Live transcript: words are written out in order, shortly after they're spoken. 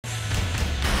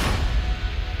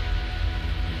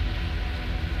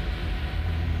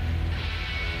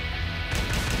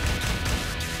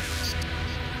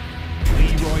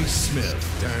Smith.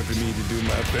 Time for me to do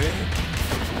my thing.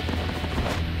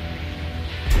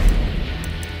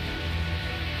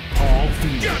 Paul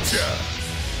Phoenix. Gotcha!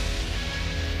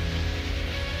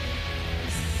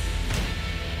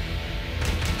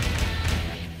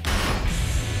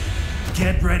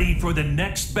 Get ready for the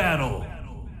next battle.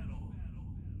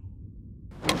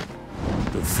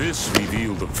 The fists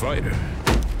reveal the fighter.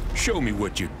 Show me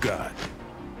what you got.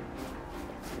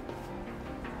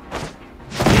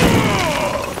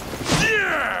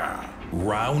 Yeah!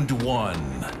 Round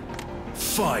 1.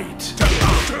 Fight.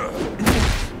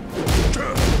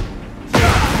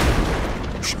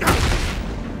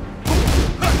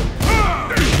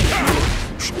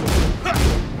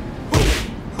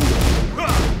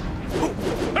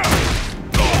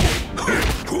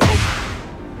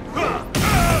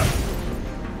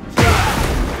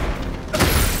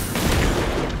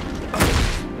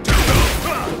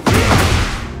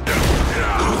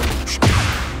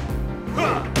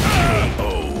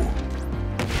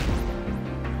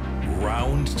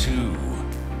 Round 2.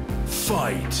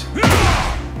 Fight.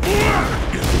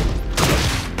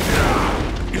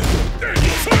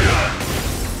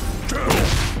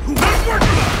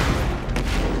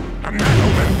 I'm not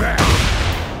holding back.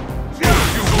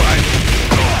 You right.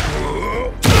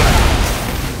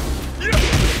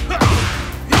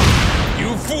 You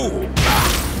fool.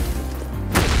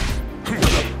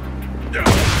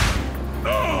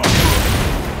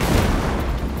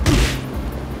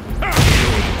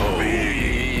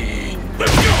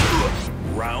 Let's go.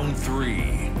 Round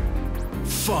 3.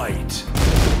 Fight.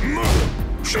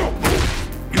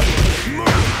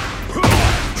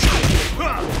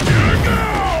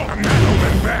 I'm not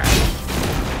holding back.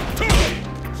 You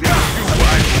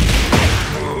right.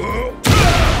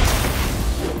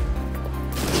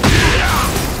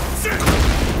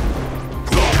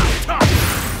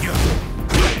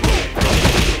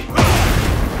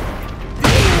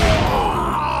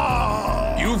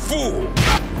 You fool.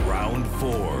 Round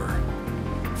 4.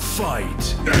 Fight.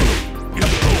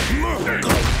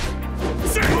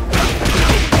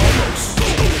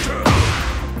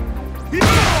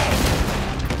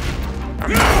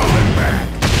 I'm not holding back.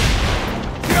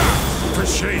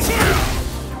 Appreciate you.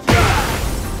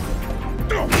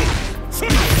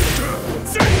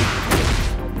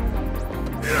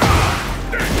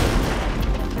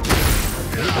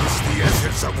 It's the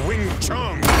essence of Wing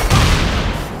Chun.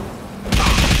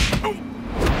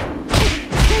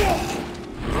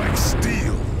 Like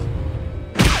steel.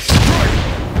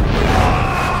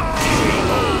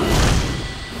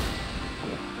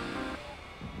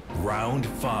 Round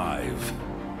 5.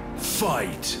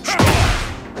 Fight.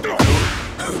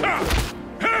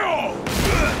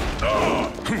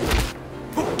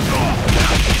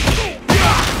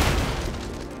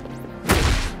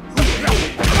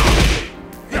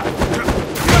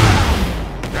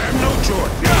 Have no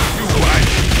choice. You right.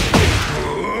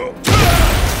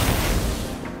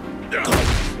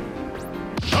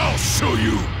 I'll show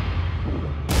you.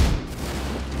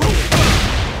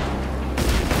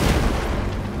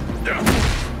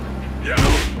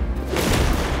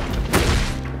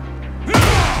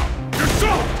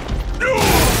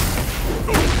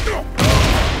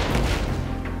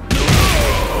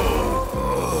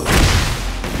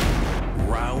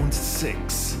 Round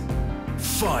 6.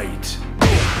 Fight.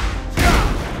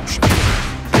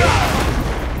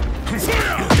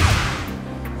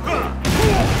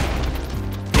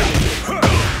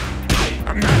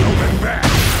 I'm not holding back.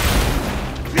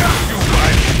 You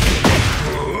right.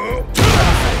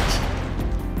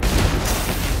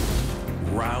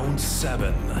 Round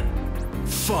 7.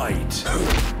 Fight.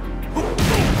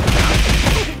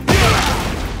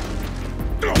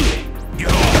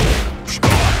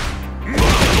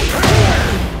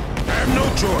 I have no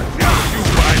choice. You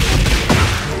right.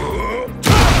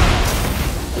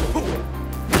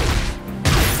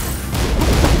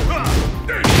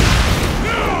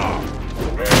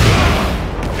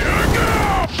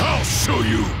 I'll show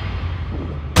you.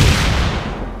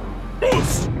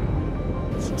 Most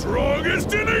strongest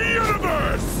in the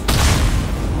universe.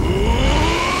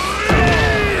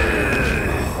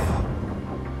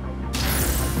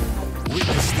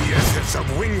 Witness the essence of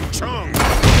Wing Chun.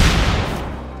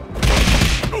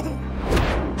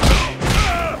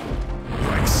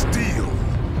 Like steel.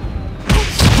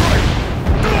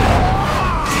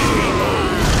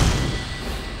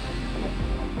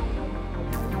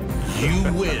 You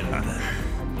win.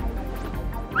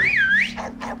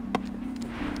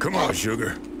 Come on,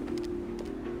 sugar.